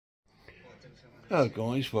Hello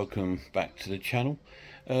guys, welcome back to the channel.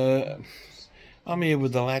 I'm here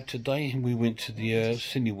with the lad today. We went to the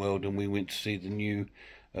Cineworld and we went to see the new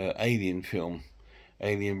Alien film,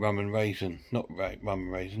 Alien Rum and Raisin. Not Rum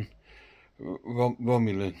and Raisin,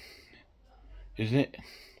 Romulus, isn't it?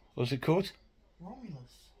 What's it called?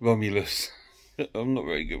 Romulus. I'm not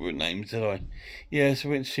very good with names, did I? Yeah, so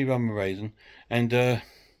we went to see Rum and Raisin, and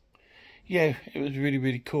yeah, it was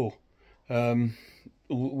really cool.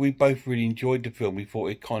 We both really enjoyed the film. We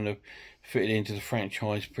thought it kind of fitted into the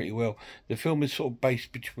franchise pretty well. The film is sort of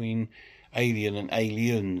based between Alien and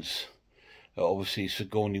Aliens. Obviously,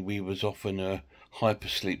 Sigourney Weaver's off in a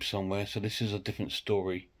hypersleep somewhere, so this is a different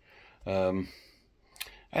story. And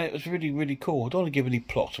it was really cool. I don't want to give any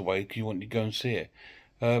plots away because you want to go and see it.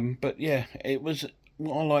 But yeah, it was,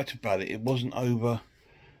 what I liked about it, it wasn't over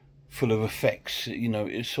full of effects. You know,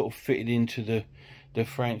 it sort of fitted into the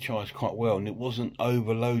franchise quite well, and it wasn't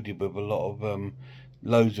overloaded with a lot of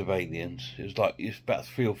loads of aliens. It was like, it's about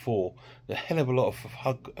 3 or 4. A hell of a lot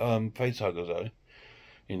of face huggers though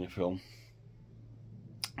in the film.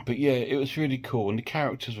 But yeah, it was really cool, and the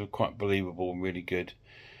characters were quite believable and really good.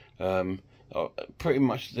 Pretty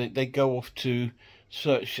much they go off to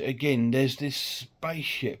search again. There's this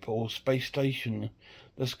spaceship or space station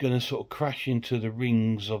that's going to sort of crash into the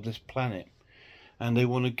rings of this planet, and they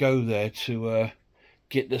want to go there to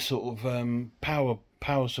get the sort of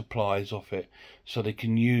power supplies off it so they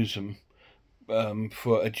can use them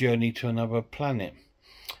for a journey to another planet.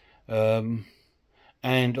 And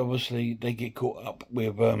obviously they get caught up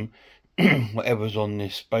with whatever's on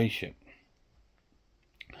this spaceship.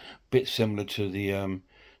 Bit similar to the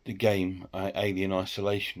game Alien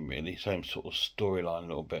Isolation, really. Same sort of storyline a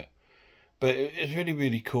little bit. But it's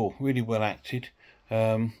really cool, really well acted.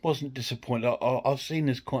 Wasn't disappointed. I've seen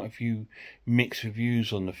there's quite a few mixed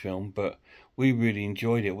reviews on the film, but we really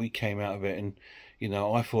enjoyed it. We came out of it, and you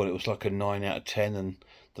know, I thought it was like a 9 out of 10, and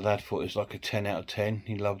the lad thought it was like a 10 out of 10.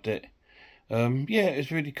 He loved it. Yeah,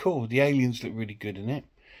 it's really cool. The aliens look really good in it.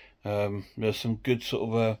 There's some good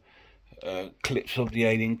sort of clips of the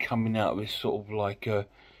alien coming out of this sort of like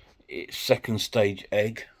its second stage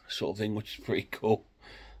egg sort of thing, which is pretty cool.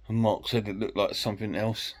 And Mark said it looked like something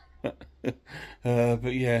else.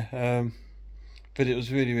 But yeah, but it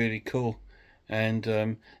was really cool. And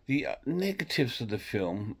the negatives of the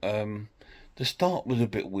film, the start was a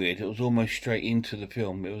bit weird. It was almost straight into the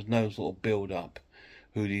film. There was no sort of build up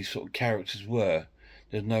who these sort of characters were.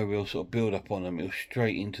 There's no real sort of build up on them. It was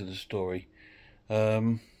straight into the story.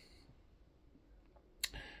 And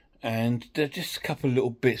there's just a couple of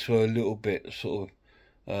little bits were a little bit sort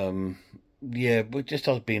of yeah, but just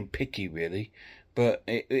us being picky really. But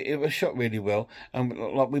it was shot really well, and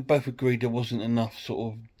like we both agreed there wasn't enough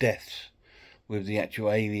sort of deaths with the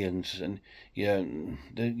actual aliens, and you know,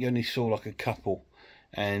 you only saw like a couple,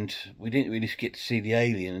 and we didn't really get to see the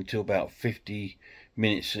alien until about 50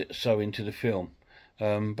 minutes or so into the film.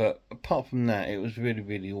 But apart from that, it was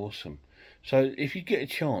really awesome. So if you get a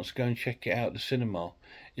chance, go and check it out at the cinema.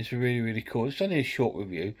 It's really cool. It's only a short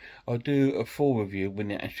review. I'll do a full review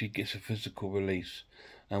when it actually gets a physical release,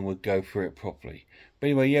 and we'll go through it properly. But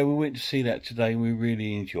anyway, yeah, we went to see that today and we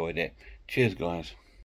really enjoyed it. Cheers, guys.